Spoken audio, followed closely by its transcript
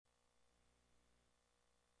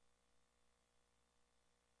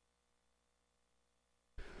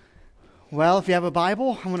Well, if you have a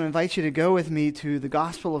Bible, I want to invite you to go with me to the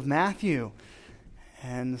Gospel of Matthew.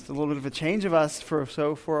 And it's a little bit of a change of us.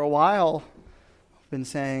 For a while, I've been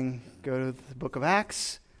saying, go to the book of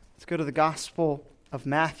Acts. Let's go to the Gospel of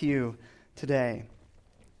Matthew today.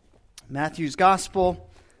 Matthew's Gospel,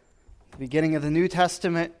 the beginning of the New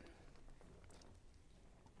Testament.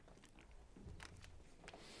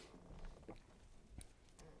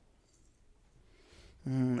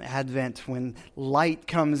 Advent, when light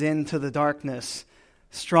comes into the darkness,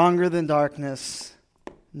 stronger than darkness,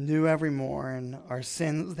 new every morn. Our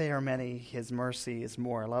sins, they are many. His mercy is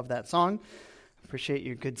more. I love that song. Appreciate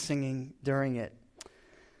your good singing during it.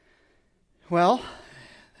 Well,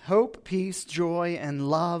 hope, peace, joy, and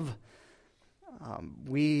love.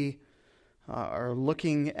 We are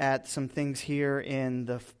looking at some things here in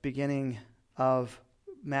the beginning of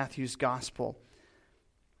Matthew's Gospel.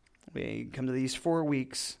 We come to these 4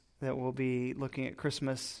 weeks that we'll be looking at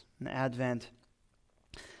Christmas and Advent.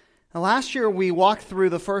 Now, last year we walked through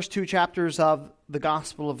the first 2 chapters of the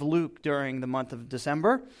Gospel of Luke during the month of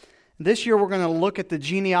December. This year we're going to look at the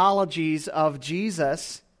genealogies of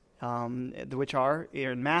Jesus, which are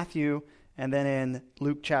in Matthew and then in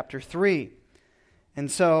Luke chapter 3. And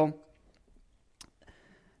so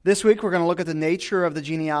this week we're going to look at the nature of the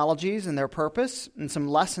genealogies and their purpose and some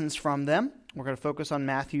lessons from them. We're going to focus on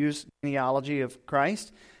Matthew's genealogy of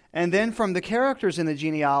Christ. And then from the characters in the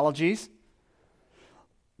genealogies,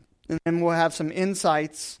 and then we'll have some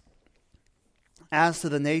insights as to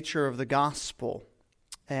the nature of the gospel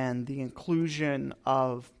and the inclusion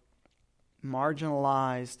of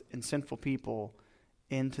marginalized and sinful people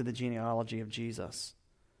into the genealogy of Jesus.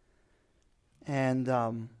 And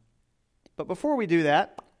but before we do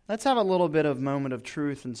that, let's have a little bit of moment of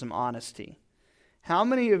truth and some honesty. How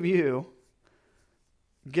many of you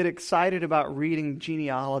get excited about reading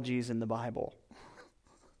genealogies in the Bible?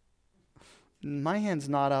 My hand's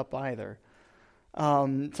not up either.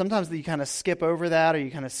 Sometimes you kind of skip over that, or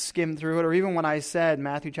you kind of skim through it, or even when I said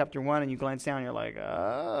Matthew chapter 1 and you glance down, you're like,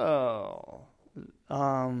 oh.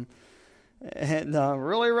 Really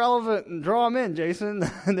relevant. Draw them in, Jason.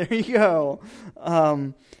 There you go.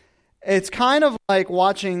 It's kind of like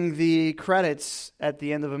watching the credits at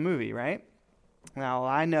the end of a movie, right? Now,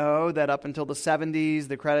 I know that up until the 70s,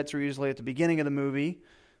 the credits were usually at the beginning of the movie,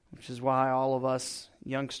 which is why all of us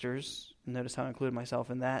youngsters, notice how I included myself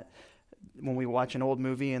in that, when we watch an old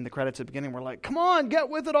movie and the credits at the beginning, we're like, come on, get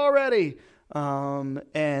with it already. How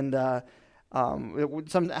many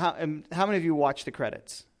of you watch the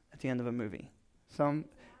credits at the end of a movie? Some.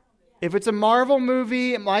 If it's a Marvel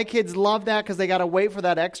movie, my kids love that because they got to wait for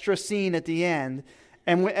that extra scene at the end.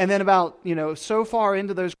 And then about, so far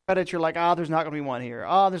into those credits, you're like, there's not going to be one here.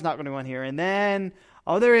 There's not going to be one here. And then,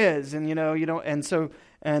 there is. And, you don't. And so,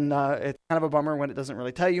 it's kind of a bummer when it doesn't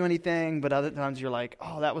really tell you anything. But other times you're like,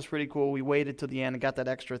 that was pretty cool. We waited till the end and got that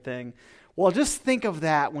extra thing. Well, just think of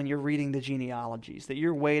that when you're reading the genealogies, that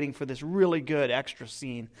you're waiting for this really good extra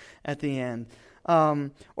scene at the end. Or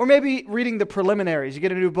maybe reading the preliminaries. You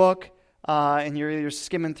get a new book. And you're either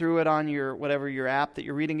skimming through it on your app that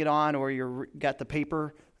you're reading it on, or you got the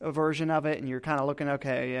paper version of it, and you're kind of looking,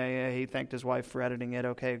 okay, yeah, he thanked his wife for editing it,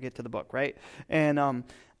 okay, get to the book, right? And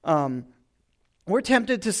we're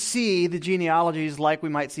tempted to see the genealogies like we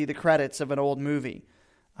might see the credits of an old movie.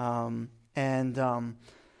 But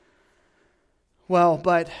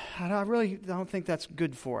I really don't think that's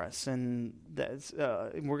good for us, and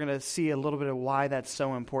we're going to see a little bit of why that's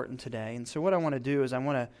so important today. And so what I want to do is I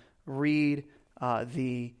want to read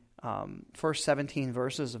the first 17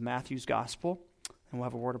 verses of Matthew's Gospel, and we'll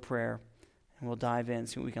have a word of prayer, and we'll dive in,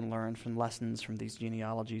 see what we can learn from lessons from these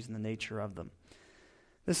genealogies and the nature of them.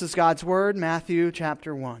 This is God's Word, Matthew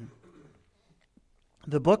chapter 1.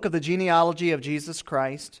 The book of the genealogy of Jesus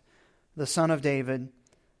Christ, the son of David,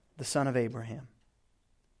 the son of Abraham.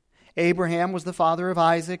 Abraham was the father of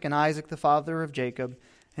Isaac, and Isaac the father of Jacob,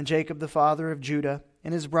 and Jacob the father of Judah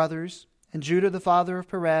and his brothers, and Judah the father of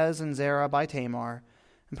Perez and Zerah by Tamar,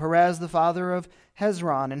 and Perez the father of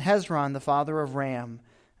Hezron, and Hezron the father of Ram,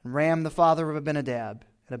 and Ram the father of Abinadab,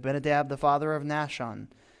 and Abinadab the father of Nahshon,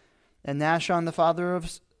 and Nahshon the father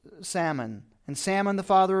of Salmon, and Salmon the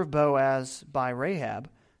father of Boaz by Rahab,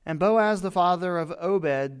 and Boaz the father of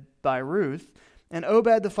Obed by Ruth, and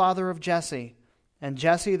Obed the father of Jesse, and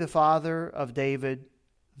Jesse the father of David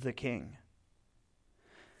the king.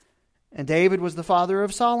 And David was the father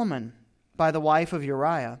of Solomon by the wife of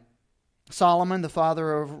Uriah, Solomon the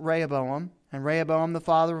father of Rehoboam, and Rehoboam the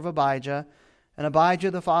father of Abijah, and Abijah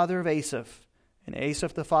the father of Asaph, and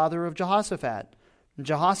Asaph the father of Jehoshaphat, and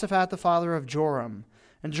Jehoshaphat the father of Joram,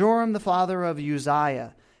 and Joram the father of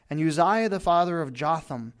Uzziah, and Uzziah the father of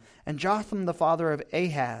Jotham, and Jotham the father of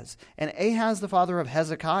Ahaz, and Ahaz the father of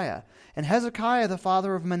Hezekiah, and Hezekiah the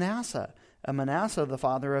father of Manasseh, and Manasseh the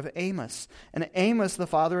father of Amos, and Amos the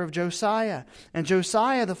father of Josiah, and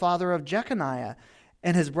Josiah the father of Jeconiah,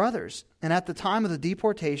 and his brothers, and at the time of the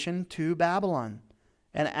deportation to Babylon.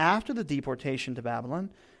 And after the deportation to Babylon,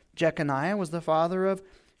 Jeconiah was the father of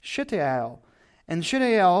Shealtiel, and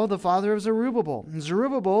Shealtiel the father of Zerubbabel, and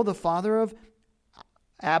Zerubbabel the father of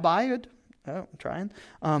Abiud,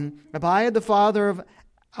 Abiud the father of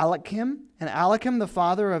Eliakim, and Eliakim the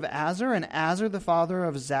father of Azar, and Azar the father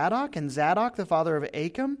of Zadok, and Zadok the father of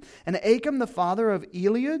Achim, and Achim the father of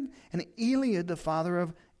Eliud, and Eliud the father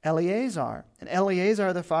of Eleazar, and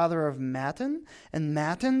Eleazar the father of Mattan, and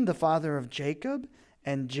Mattan the father of Jacob,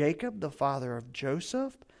 and Jacob the father of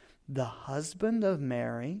Joseph, the husband of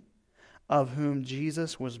Mary, of whom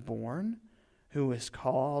Jesus was born, who is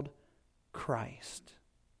called Christ.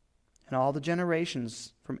 And all the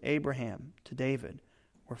generations from Abraham to David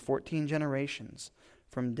were 14 generations.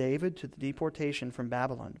 From David to the deportation from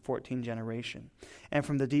Babylon, 14 generations. And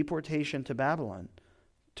from the deportation to Babylon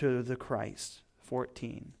to the Christ,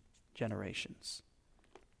 14 generations.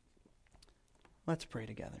 Let's pray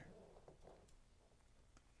together.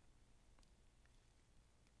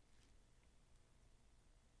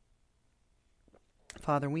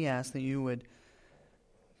 Father, we ask that you would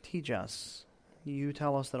teach us. You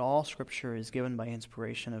tell us that all Scripture is given by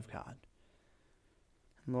inspiration of God.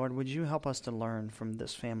 And Lord, would you help us to learn from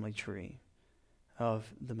this family tree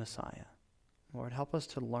of the Messiah? Lord, help us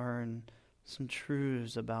to learn some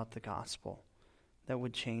truths about the gospel that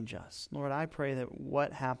would change us. Lord, I pray that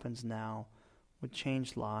what happens now would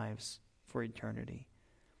change lives for eternity.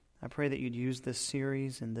 I pray that you'd use this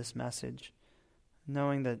series and this message,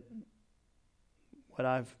 knowing that what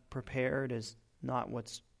I've prepared is not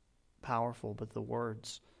what's powerful, but the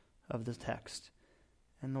words of the text.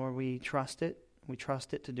 And Lord, we trust it. We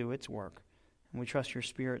trust it to do its work. And we trust your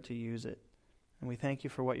Spirit to use it. And we thank you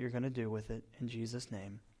for what you're going to do with it. In Jesus'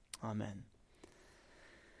 name, amen.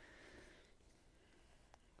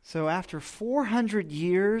 So after 400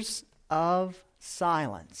 years of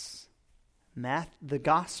silence, the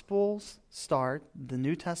Gospels start, the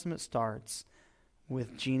New Testament starts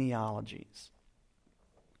with genealogies.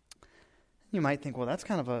 You might think, well, that's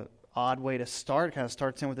kind of an odd way to start. It kind of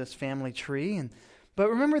starts in with this family tree. But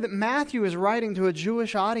remember that Matthew is writing to a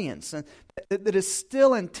Jewish audience that is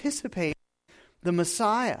still anticipating the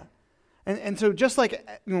Messiah. And so just like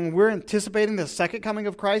we're anticipating the second coming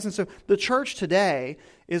of Christ, and so the church today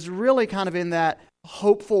is really kind of in that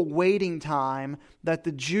hopeful waiting time that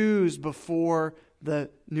the Jews before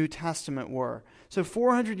the New Testament were. So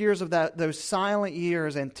 400 years of those silent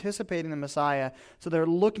years anticipating the Messiah, so they're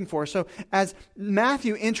looking for. So as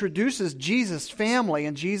Matthew introduces Jesus' family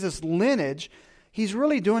and Jesus' lineage, he's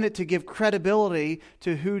really doing it to give credibility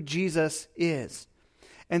to who Jesus is.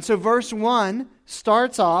 And so verse 1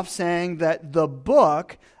 starts off saying that the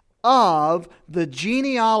book of the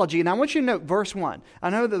genealogy. And I want you to note verse 1. I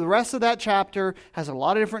know that the rest of that chapter has a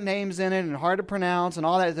lot of different names in it and hard to pronounce and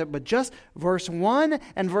all that, but just verse 1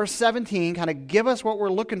 and verse 17 kind of give us what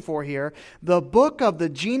we're looking for here. The book of the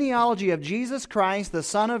genealogy of Jesus Christ, the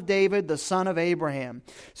son of David, the son of Abraham.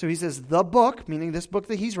 So he says the book, meaning this book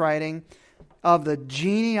that he's writing, of the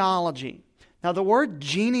genealogy. Now, the word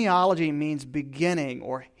genealogy means beginning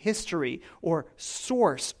or history or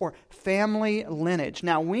source or family lineage.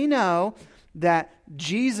 Now, we know that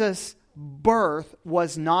Jesus' birth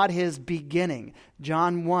was not his beginning.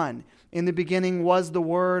 John 1, in the beginning was the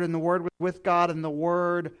Word, and the Word was with God, and the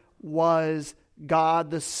Word was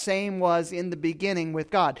God. The same was in the beginning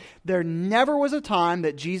with God. There never was a time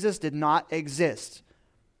that Jesus did not exist.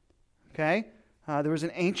 Okay? There was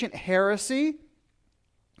an ancient heresy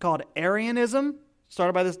called Arianism,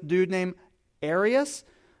 started by this dude named Arius,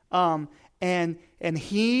 and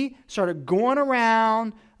he started going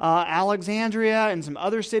around Alexandria and some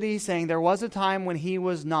other cities saying there was a time when he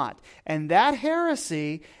was not. And that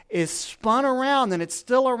heresy is spun around, and it's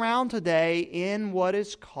still around today in what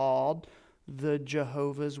is called the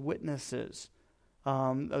Jehovah's Witnesses.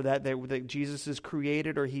 That Jesus is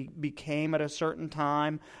created or he became at a certain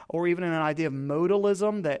time, or even an idea of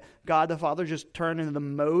modalism, that God the Father just turned into the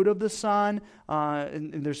mode of the Son,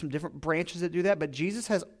 and there's some different branches that do that, but Jesus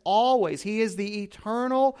has always, he is the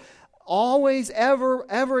eternal, always,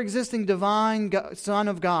 ever existing divine Son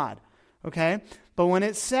of God, okay? But when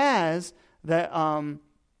it says that in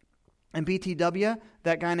BTW,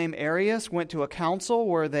 that guy named Arius went to a council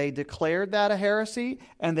where they declared that a heresy,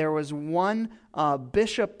 and there was one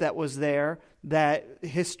bishop that was there that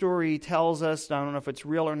history tells us, I don't know if it's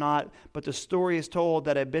real or not, but the story is told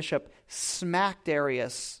that a bishop smacked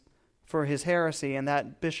Arius for his heresy, and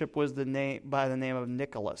that bishop was by the name of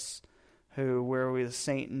Nicholas, where we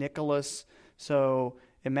Saint Nicholas. So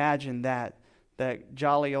imagine that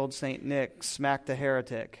jolly old Saint Nick smacked a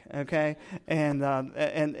heretic, okay? And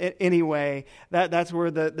anyway, that's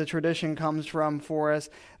where the tradition comes from for us.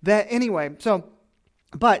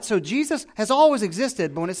 So Jesus has always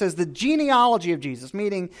existed, but when it says the genealogy of Jesus,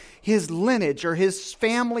 meaning his lineage or his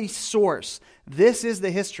family source, this is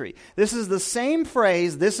the history. This is the same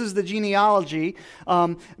phrase, this is the genealogy,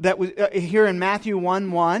 that was here in Matthew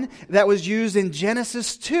 1:1, that was used in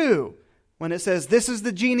Genesis 2, when it says, this is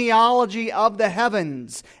the genealogy of the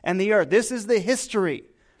heavens and the earth. This is the history.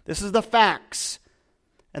 This is the facts.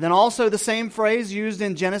 And then also the same phrase used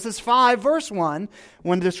in Genesis 5, verse 1,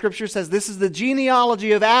 when the scripture says, this is the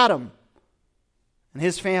genealogy of Adam and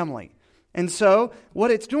his family. And so what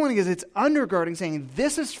it's doing is it's undergirding, saying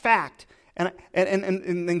this is fact.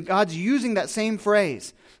 And God's using that same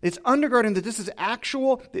phrase. It's undergirding that this is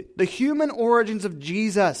actual, the human origins of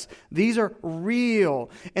Jesus. These are real.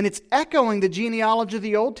 And it's echoing the genealogy of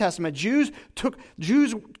the Old Testament. Jews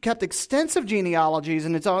kept extensive genealogies,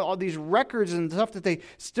 and it's all these records and stuff that they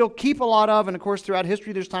still keep a lot of. And of course, throughout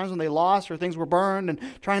history, there's times when they lost or things were burned and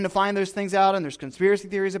trying to find those things out, and there's conspiracy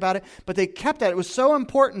theories about it. But they kept that. It was so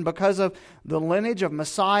important because of the lineage of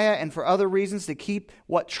Messiah and for other reasons to keep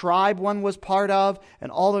what tribe one was part of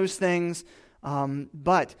and all those things.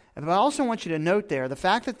 But I also want you to note there the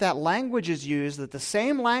fact that language is used, that the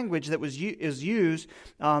same language that is used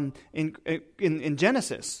in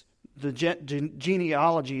Genesis, the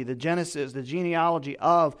genealogy, the Genesis, the genealogy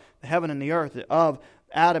of the heaven and the earth, of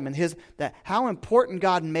Adam and that how important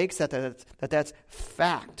God makes that's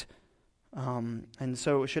fact. And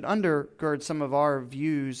so it should undergird some of our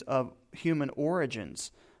views of human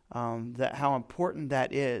origins, that how important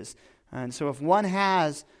that is. And so if one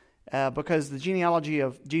has because the genealogy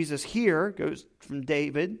of Jesus here goes from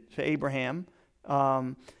David to Abraham,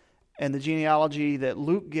 and the genealogy that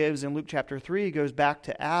Luke gives in Luke chapter 3 goes back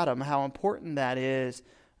to Adam, how important that is.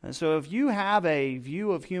 And so if you have a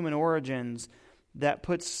view of human origins that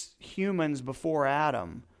puts humans before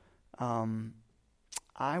Adam,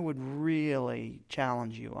 I would really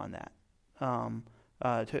challenge you on that,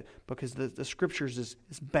 because the Scriptures is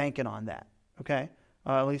banking on that, okay?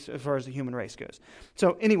 At least as far as the human race goes.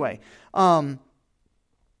 So anyway, so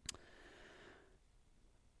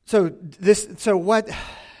what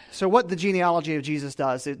the genealogy of Jesus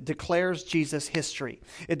does, it declares Jesus' history.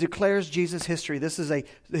 It declares Jesus' history. This is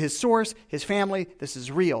his source, his family. This is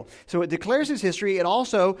real. So it declares his history. It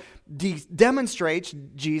also demonstrates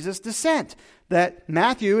Jesus' descent. That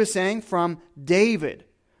Matthew is saying from David.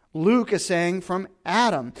 Luke is saying from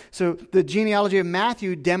Adam. So the genealogy of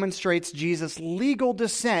Matthew demonstrates Jesus' legal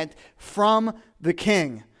descent from the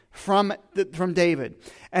king, from David.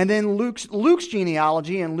 And then Luke's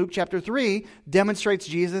genealogy in Luke chapter 3 demonstrates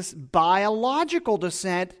Jesus' biological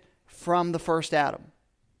descent from the first Adam.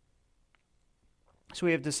 So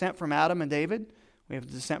we have descent from Adam and David. We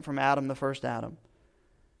have descent from Adam, the first Adam.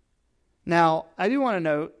 Now, I do want to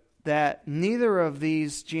note that neither of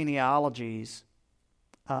these genealogies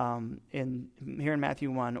here in Matthew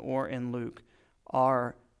 1 or in Luke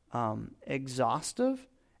are exhaustive.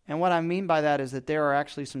 And what I mean by that is that there are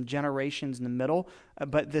actually some generations in the middle,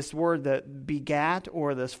 but this word, the begat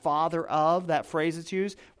or this father of, that phrase that's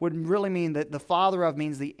used, would really mean that the father of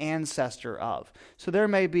means the ancestor of. So there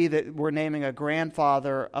may be that we're naming a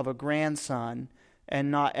grandfather of a grandson and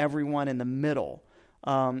not everyone in the middle.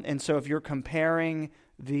 And so if you're comparing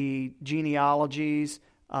the genealogies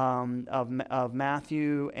of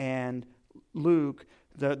Matthew and Luke,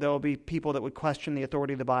 there'll be people that would question the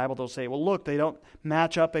authority of the Bible. They'll say, well, look, they don't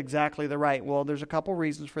match up exactly the right. Well, there's a couple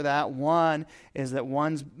reasons for that. One is that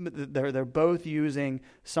they're both using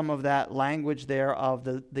some of that language there of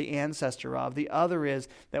the ancestor of. The other is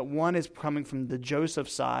that one is coming from the Joseph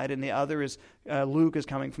side, and the other is Luke is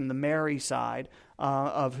coming from the Mary side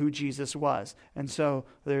of who Jesus was. And so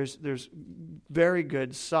there's very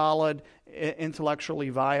good, solid, intellectually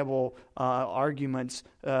viable arguments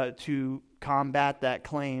to combat that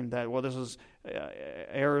claim that, well, this is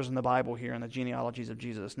errors in the Bible here in the genealogies of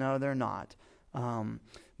Jesus. No, they're not.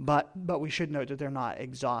 But we should note that they're not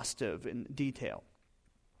exhaustive in detail.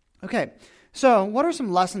 Okay, so what are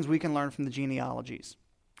some lessons we can learn from the genealogies?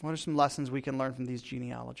 What are some lessons we can learn from these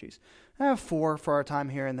genealogies? I have 4 for our time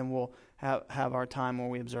here, and then we'll have our time where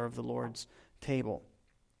we observe the Lord's table.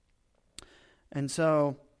 And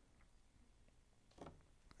so I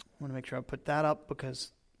want to make sure I put that up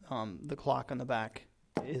because the clock on the back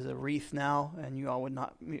is a wreath now, and you all would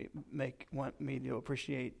not want me to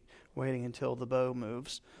appreciate waiting until the bow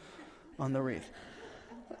moves on the wreath.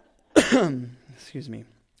 Excuse me.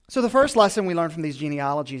 So the first lesson we learn from these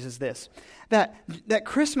genealogies is this, that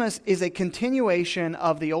Christmas is a continuation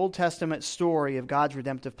of the Old Testament story of God's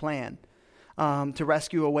redemptive plan to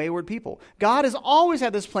rescue a wayward people. God has always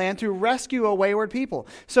had this plan to rescue a wayward people.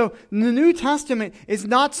 So the New Testament is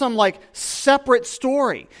not some separate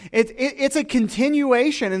story. It's a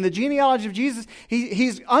continuation. In the genealogy of Jesus,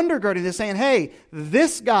 he's undergirding this, saying, hey,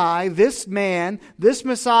 this guy, this man, this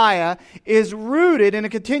Messiah is rooted in a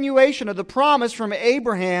continuation of the promise from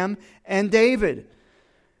Abraham and David.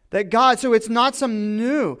 So it's not some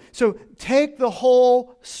new. So take the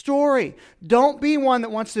whole story. Don't be one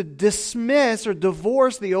that wants to dismiss or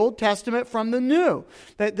divorce the Old Testament from the New.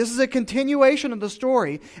 That this is a continuation of the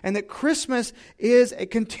story, and that Christmas is a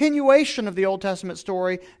continuation of the Old Testament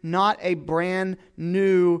story, not a brand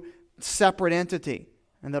new separate entity.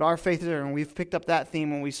 And that our faith is there, and we've picked up that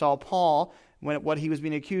theme when we saw Paul, what he was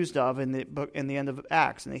being accused of in the end of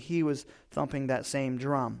Acts, and that he was thumping that same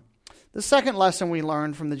drum. The second lesson we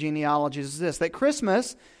learned from the genealogies is this, that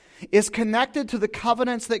Christmas is connected to the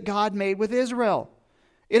covenants that God made with Israel.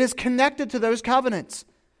 It is connected to those covenants.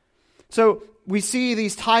 So we see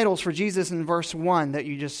these titles for Jesus in verse 1 that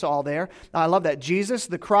you just saw there. I love that. Jesus,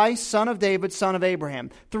 the Christ, Son of David, Son of Abraham.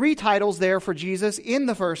 3 titles there for Jesus in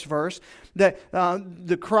the first verse.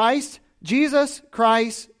 The Christ, Jesus,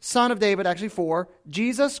 Christ, Son of David, actually 4.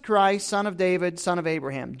 Jesus, Christ, Son of David, Son of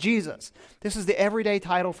Abraham. Jesus. This is the everyday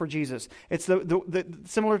title for Jesus. It's the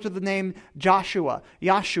similar to the name Joshua,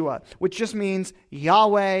 Yahshua, which just means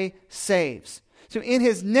Yahweh saves. So in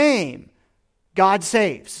His name, God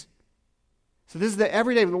saves. So this is the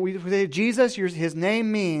everyday. We say Jesus, His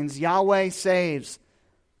name means Yahweh saves.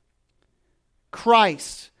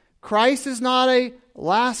 Christ. Christ is not a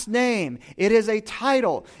last name. It is a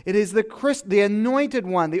title. It is the anointed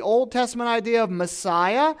one. The Old Testament idea of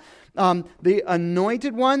Messiah, the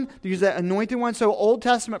anointed one. They use that anointed one. So Old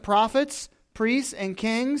Testament prophets, priests, and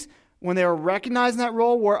kings, when they were recognized in that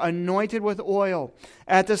role, were anointed with oil.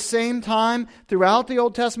 At the same time, throughout the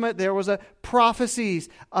Old Testament, there was prophecies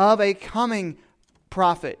of a coming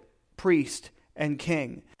prophet, priest, and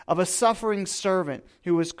king, of a suffering servant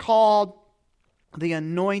who was called the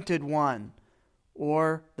Anointed One,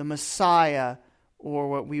 or the Messiah, or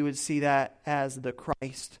what we would see that as the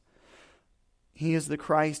Christ. He is the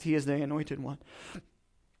Christ. He is the Anointed One.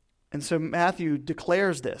 And so Matthew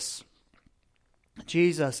declares this.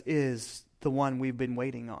 Jesus is the one we've been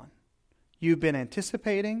waiting on. You've been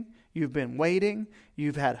anticipating. You've been waiting.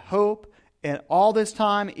 You've had hope. And all this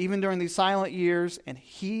time, even during these silent years, and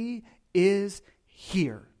He is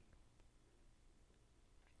here.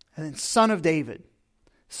 And then Son of David.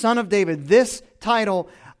 Son of David. This title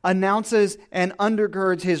announces and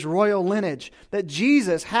undergirds His royal lineage. That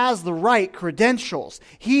Jesus has the right credentials.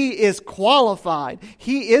 He is qualified.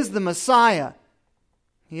 He is the Messiah.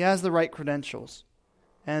 He has the right credentials.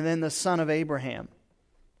 And then the Son of Abraham.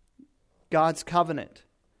 God's covenant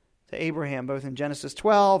to Abraham, both in Genesis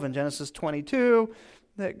 12 and Genesis 22,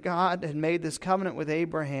 that God had made this covenant with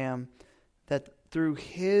Abraham that through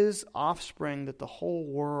his offspring that the whole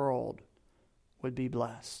world would be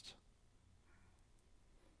blessed.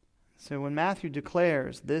 So when Matthew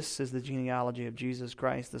declares this is the genealogy of Jesus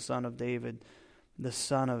Christ, the Son of David, the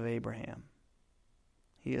Son of Abraham,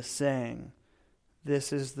 he is saying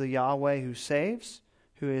this is the Yahweh who saves,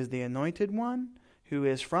 who is the Anointed One, who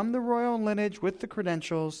is from the royal lineage with the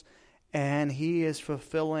credentials, and He is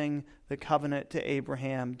fulfilling the covenant to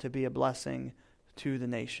Abraham to be a blessing to the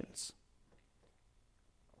nations.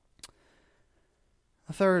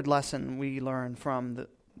 A third lesson we learn from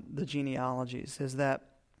the genealogies is that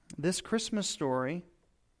this Christmas story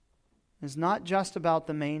is not just about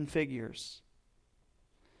the main figures.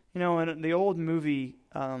 You know, in the old movie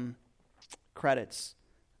credits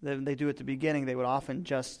that they do at the beginning, they would often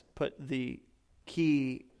just put the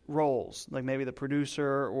key roles, like maybe the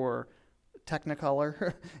producer or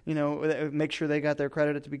Technicolor, make sure they got their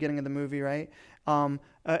credit at the beginning of the movie, right? And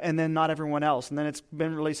then not everyone else. And then it's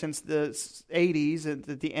been really since the 80s,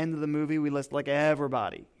 at the end of the movie, we list like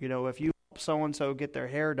everybody. If you help so-and-so get their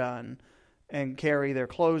hair done and carry their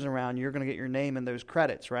clothes around, you're going to get your name in those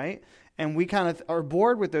credits, right? And we kind of are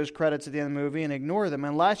bored with those credits at the end of the movie and ignore them.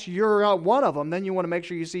 Unless you're one of them, then you want to make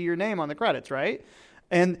sure you see your name on the credits, right?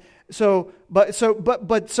 And so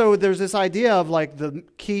there's this idea of like the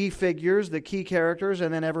key figures, the key characters,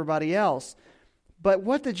 and then everybody else. But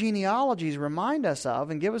what the genealogies remind us of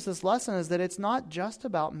and give us this lesson is that it's not just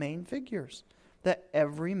about main figures, that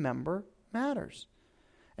every member matters.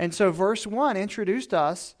 And so verse 1 introduced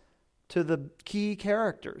us to the key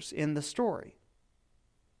characters in the story.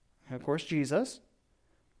 Of course, Jesus,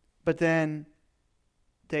 but then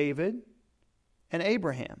David and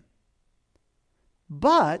Abraham.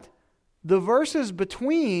 But the verses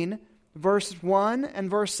between verse 1 and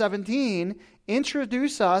verse 17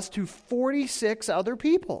 introduce us to 46 other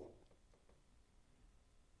people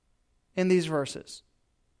in these verses.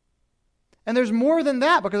 And there's more than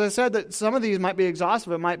that, because I said that some of these might be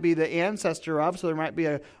exhaustive. It might be the ancestor of, so there might be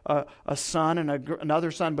a son and another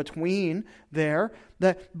son between there.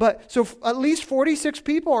 So at least 46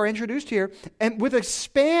 people are introduced here, and with a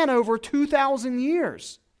span over 2,000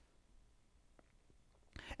 years.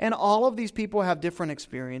 And all of these people have different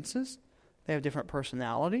experiences. They have different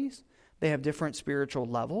personalities. They have different spiritual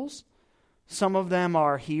levels. Some of them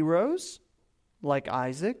are heroes, like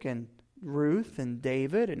Isaac and Ruth and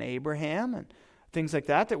David and Abraham and things like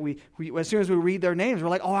that we as soon as we read their names, we're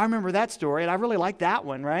like, oh, I remember that story, and I really like that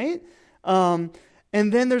one, right?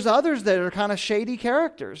 And then there's others that are kind of shady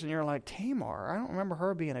characters, and you're like, Tamar, I don't remember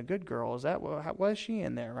her being a good girl. Is that was she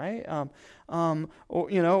in there, right? Or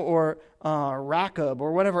Rachab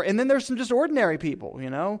or whatever. And then there's some just ordinary people,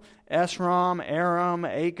 Esrom, Aram,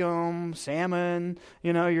 Acom, Salmon.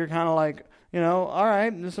 You're kind of like, all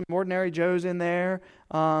right, there's some ordinary Joes in there.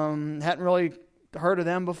 Hadn't really heard of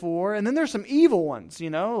them before. And then there's some evil ones,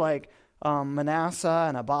 like Manasseh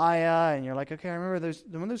and Abiah, and you're like, okay, I remember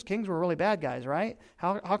those kings were really bad guys, right?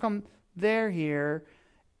 How come they're here?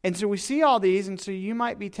 And so we see all these, and so you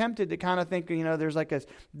might be tempted to kind of think, there's like a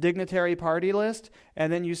dignitary party list,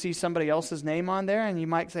 and then you see somebody else's name on there, and you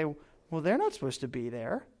might say, well, they're not supposed to be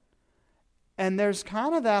there. And there's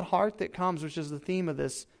kind of that heart that comes, which is the theme of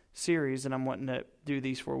this series, and I'm wanting to do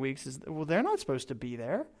these 4 weeks, is, well, they're not supposed to be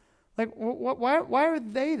there. Like, why are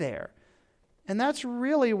they there? And that's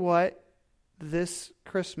really what this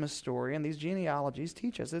Christmas story and these genealogies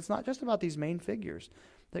teach us. It's not just about these main figures,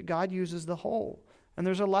 that God uses the whole. And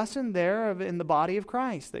there's a lesson there in the body of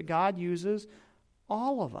Christ, that God uses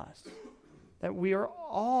all of us, that we are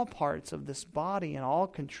all parts of this body and all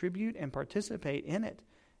contribute and participate in it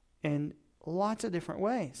in lots of different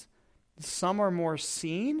ways. Some are more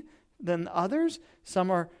seen than others.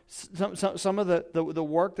 Some of the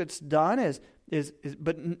work that's done is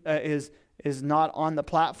not on the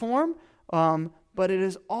platform, but it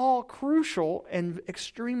is all crucial and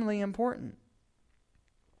extremely important.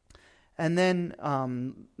 And then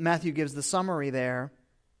Matthew gives the summary there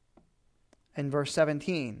in verse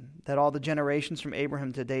 17, that all the generations from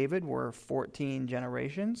Abraham to David were 14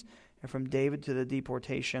 generations, and from David to the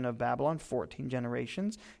deportation of Babylon, 14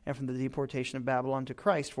 generations, and from the deportation of Babylon to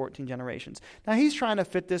Christ, 14 generations. Now he's trying to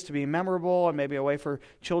fit this to be memorable, and maybe a way for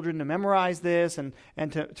children to memorize this, and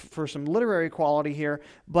for some literary quality here.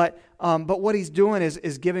 But what he's doing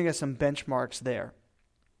is giving us some benchmarks there.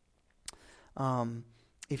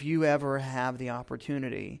 If you ever have the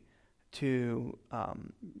opportunity to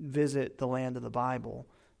visit the land of the Bible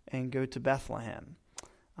and go to Bethlehem,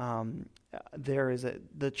 there is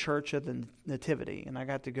the Church of the Nativity, and I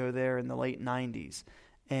got to go there in the late 90s,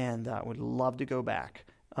 and I would love to go back.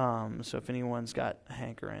 So if anyone's got a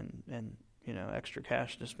hankering and extra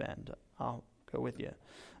cash to spend, I'll go with you.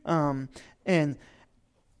 And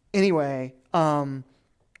anyway, but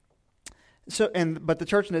the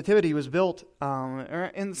Church of Nativity was built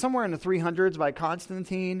somewhere in the 300s by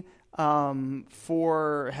Constantine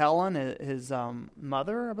for Helen, his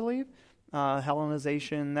mother, I believe.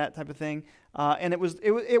 Hellenization, that type of thing, and it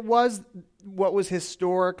was what was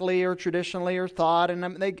historically or traditionally or thought,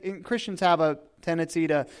 and Christians have a tendency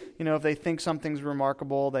to, if they think something's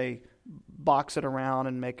remarkable, they box it around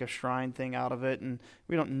and make a shrine thing out of it, and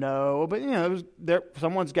we don't know, but it was there.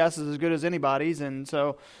 Someone's guess is as good as anybody's, and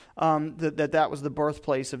so that was the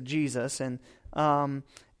birthplace of Jesus, and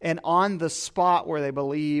on the spot where they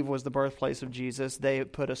believe was the birthplace of Jesus, they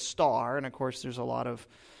put a star, and of course there's a lot of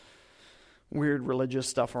weird religious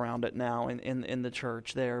stuff around it now in the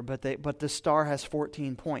church there, but the star has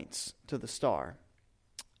 14 points to the star.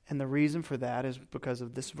 And the reason for that is because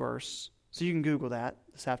of this verse. So you can Google that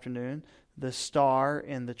this afternoon, the star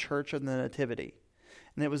in the Church of the Nativity.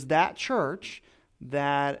 And it was that church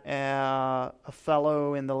that a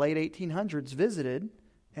fellow in the late 1800s visited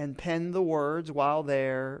and penned the words while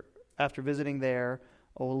there, after visiting there,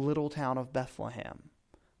 "O little town of Bethlehem."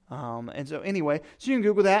 And so anyway, so you can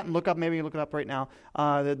Google that and look it up right now,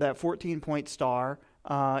 that 14-point star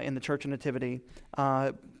in the Church of Nativity,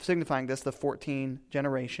 signifying the 14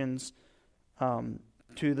 generations to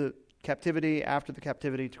the captivity, after the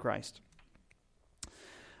captivity to Christ.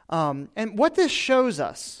 And what this shows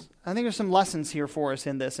us, I think there's some lessons here for us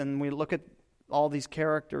in this, and we look at all these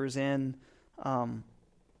characters in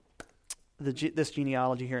this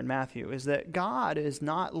genealogy here in Matthew is that God is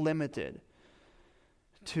not limited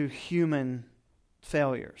to human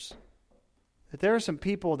failures. That there are some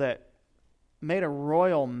people that made a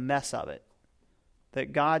royal mess of it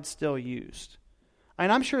that God still used.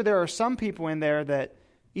 And I'm sure there are some people in there that,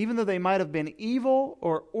 even though they might have been evil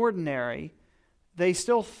or ordinary, they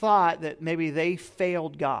still thought that maybe they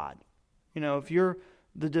failed God. You know, if you're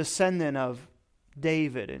the descendant of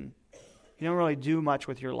David and you don't really do much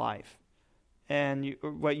with your life and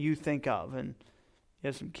what you think of, and you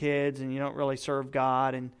have some kids and you don't really serve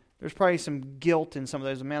God, and there's probably some guilt in some of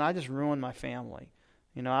those. Man, I just ruined my family.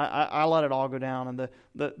 You know, I let it all go down, and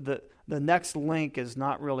the next link is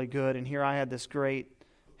not really good, and here I had this great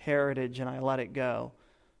heritage and I let it go.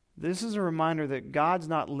 This is a reminder that God's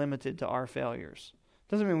not limited to our failures.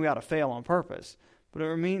 Doesn't mean we ought to fail on purpose, but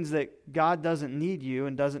it means that God doesn't need you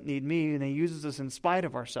and doesn't need me, and He uses us in spite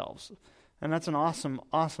of ourselves. And that's an awesome,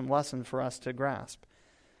 awesome lesson for us to grasp.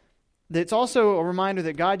 It's also a reminder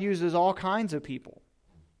that God uses all kinds of people.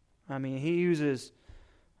 I mean, He uses,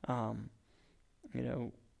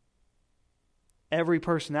 every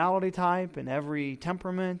personality type and every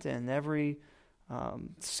temperament and every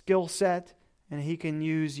skill set, and He can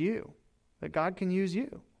use you. That God can use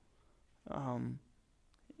you.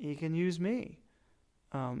 He can use me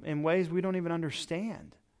in ways we don't even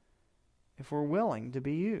understand if we're willing to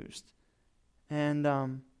be used.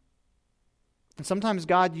 And sometimes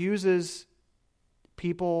God uses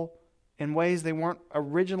people in ways they weren't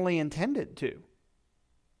originally intended to.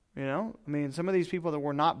 You know? I mean, some of these people that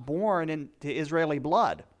were not born into Israeli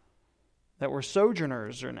blood, that were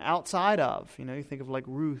sojourners and outside of. You know, you think of like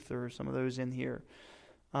Ruth or some of those in here.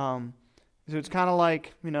 So it's kind of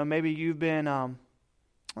like, maybe you've been,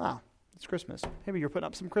 it's Christmas. Maybe you're putting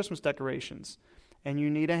up some Christmas decorations and you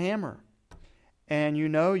need a hammer. And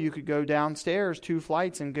you could go downstairs 2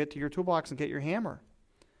 flights and get to your toolbox and get your hammer.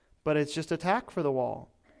 But it's just a tack for the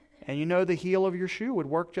wall. And the heel of your shoe would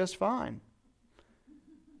work just fine.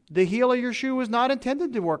 The heel of your shoe was not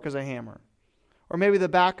intended to work as a hammer. Or maybe the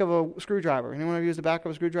back of a screwdriver. Anyone ever use the back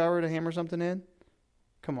of a screwdriver to hammer something in?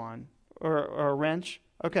 Come on. Or a wrench?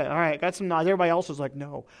 Okay, all right, got some nods. Everybody else is like,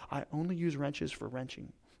 no, I only use wrenches for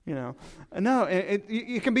wrenching. No,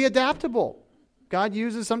 it can be adaptable. God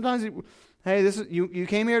uses sometimes. Hey, this is you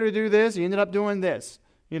came here to do this. You ended up doing this.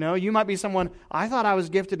 You might be someone. I thought I was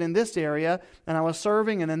gifted in this area, and I was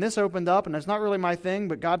serving, and then this opened up, and it's not really my thing,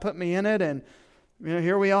 but God put me in it, and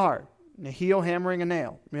here we are, a heel hammering a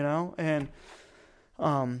nail. And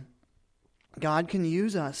God can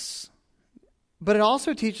use us. But it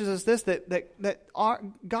also teaches us this, that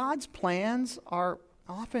God's plans are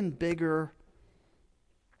often bigger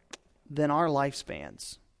than our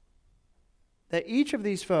lifespans. That each of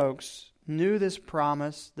these folks knew this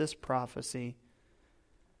promise, this prophecy,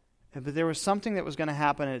 but there was something that was going to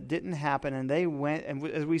happen and it didn't happen, and they went, and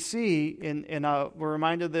as we see, we're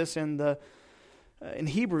reminded of this in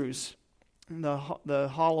Hebrews, in the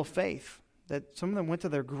Hall of Faith, that some of them went to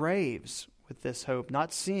their graves with this hope,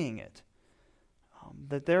 not seeing it.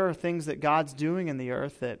 That there are things that God's doing in the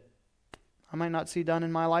earth that I might not see done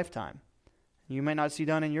in my lifetime. You may not see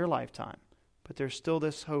done in your lifetime. But there's still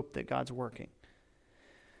this hope that God's working.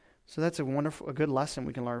 So that's a good lesson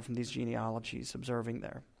we can learn from these genealogies, observing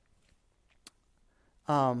there.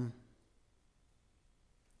 The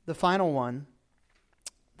final one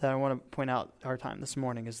that I want to point out our time this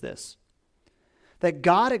morning is this. That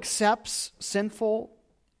God accepts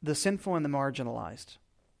the sinful and the marginalized.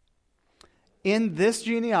 In this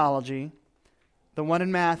genealogy, the one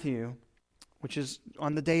in Matthew, which is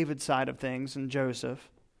on the David side of things, and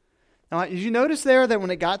Joseph. Now, did you notice there that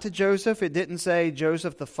when it got to Joseph, it didn't say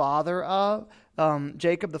Joseph the father of,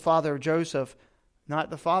 Jacob the father of Joseph,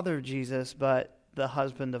 not the father of Jesus, but the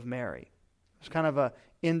husband of Mary. It's kind of a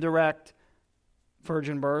indirect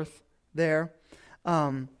virgin birth there,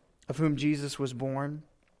 of whom Jesus was born.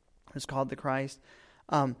 It's called the Christ.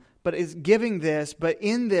 But it's giving this, but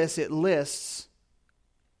in this it lists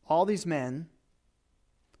all these men,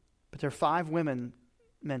 but there are 5 women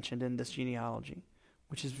mentioned in this genealogy,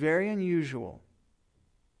 which is very unusual.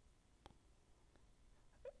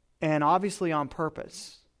 And obviously on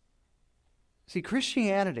purpose. See,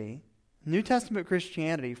 Christianity, New Testament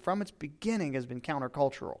Christianity, from its beginning has been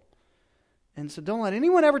countercultural. And so don't let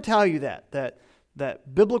anyone ever tell you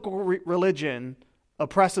that biblical religion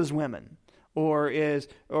oppresses women or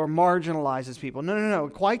marginalizes people. No.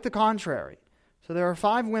 Quite the contrary. So there are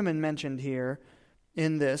 5 women mentioned here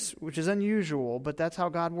in this, which is unusual, but that's how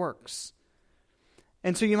God works.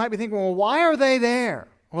 And so you might be thinking, well, why are they there?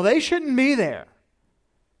 Well, they shouldn't be there.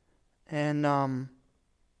 And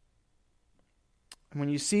when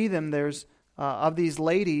you see them, there's of these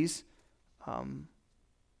ladies,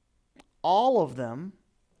 all of them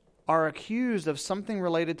are accused of something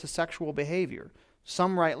related to sexual behavior.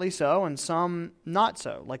 Some rightly so, and some not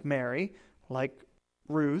so, like Mary, like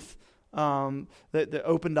Ruth, that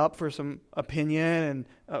opened up for some opinion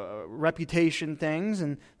and reputation things,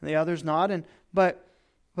 and the others not. But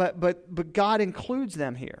God includes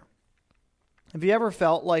them here. Have you ever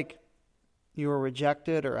felt like you were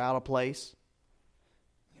rejected or out of place?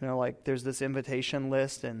 You know, like there's this invitation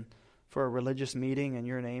list and for a religious meeting and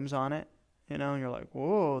your name's on it, you know, and you're like,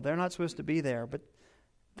 whoa, they're not supposed to be there. But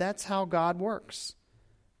that's how God works.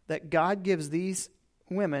 That God gives these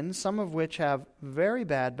women, some of which have very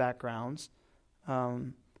bad backgrounds,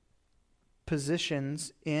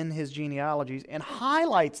 positions in his genealogies and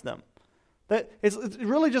highlights them. That it's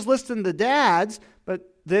really just listing the dads,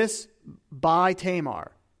 but this by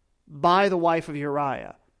Tamar, by the wife of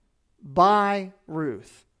Uriah, by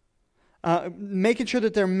Ruth, making sure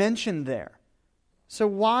that they're mentioned there. So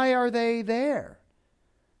why are they there?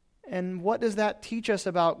 And what does that teach us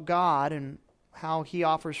about God and how he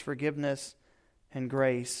offers forgiveness and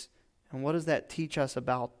grace? And what does that teach us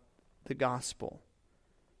about the gospel?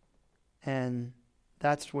 And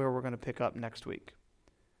that's where we're going to pick up next week.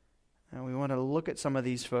 And we want to look at some of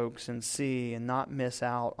these folks and see and not miss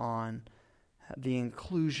out on the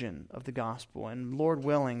inclusion of the gospel. And Lord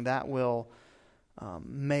willing, that will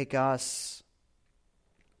make us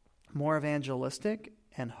more evangelistic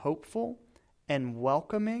and hopeful and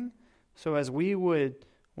welcoming. So as we would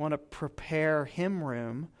want to prepare him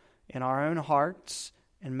room in our own hearts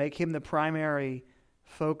and make him the primary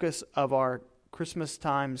focus of our Christmas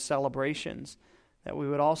time celebrations, that we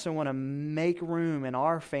would also want to make room in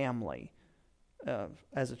our family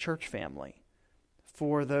as a church family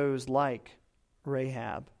for those like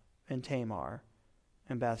Rahab and Tamar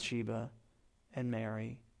and Bathsheba and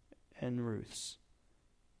Mary and Ruth's.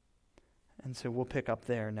 And so we'll pick up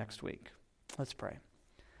there next week. Let's pray.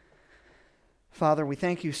 Father, we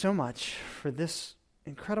thank you so much for this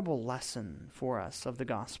incredible lesson for us of the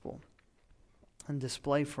gospel and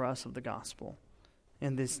display for us of the gospel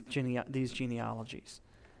in these genealogies.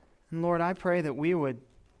 And Lord, I pray that we would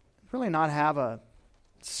really not have a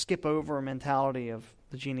skip over mentality of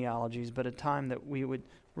the genealogies, but a time that we would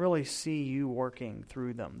really see you working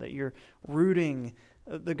through them, that you're rooting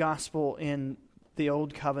the gospel in the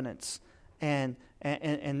old covenants and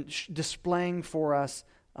displaying for us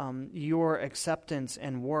your acceptance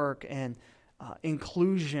and work and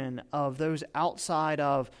inclusion of those outside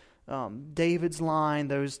of David's line,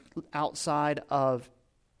 those outside of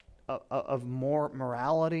more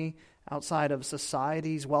morality, outside of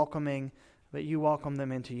society's welcoming, but you welcome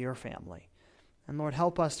them into your family. And Lord,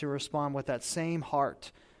 help us to respond with that same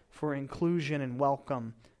heart for inclusion and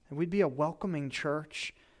welcome. And we'd be a welcoming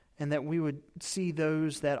church, and that we would see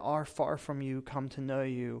those that are far from you come to know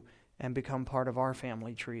you and become part of our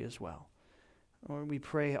family tree as well. Lord, we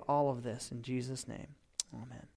pray all of this in Jesus' name. Amen.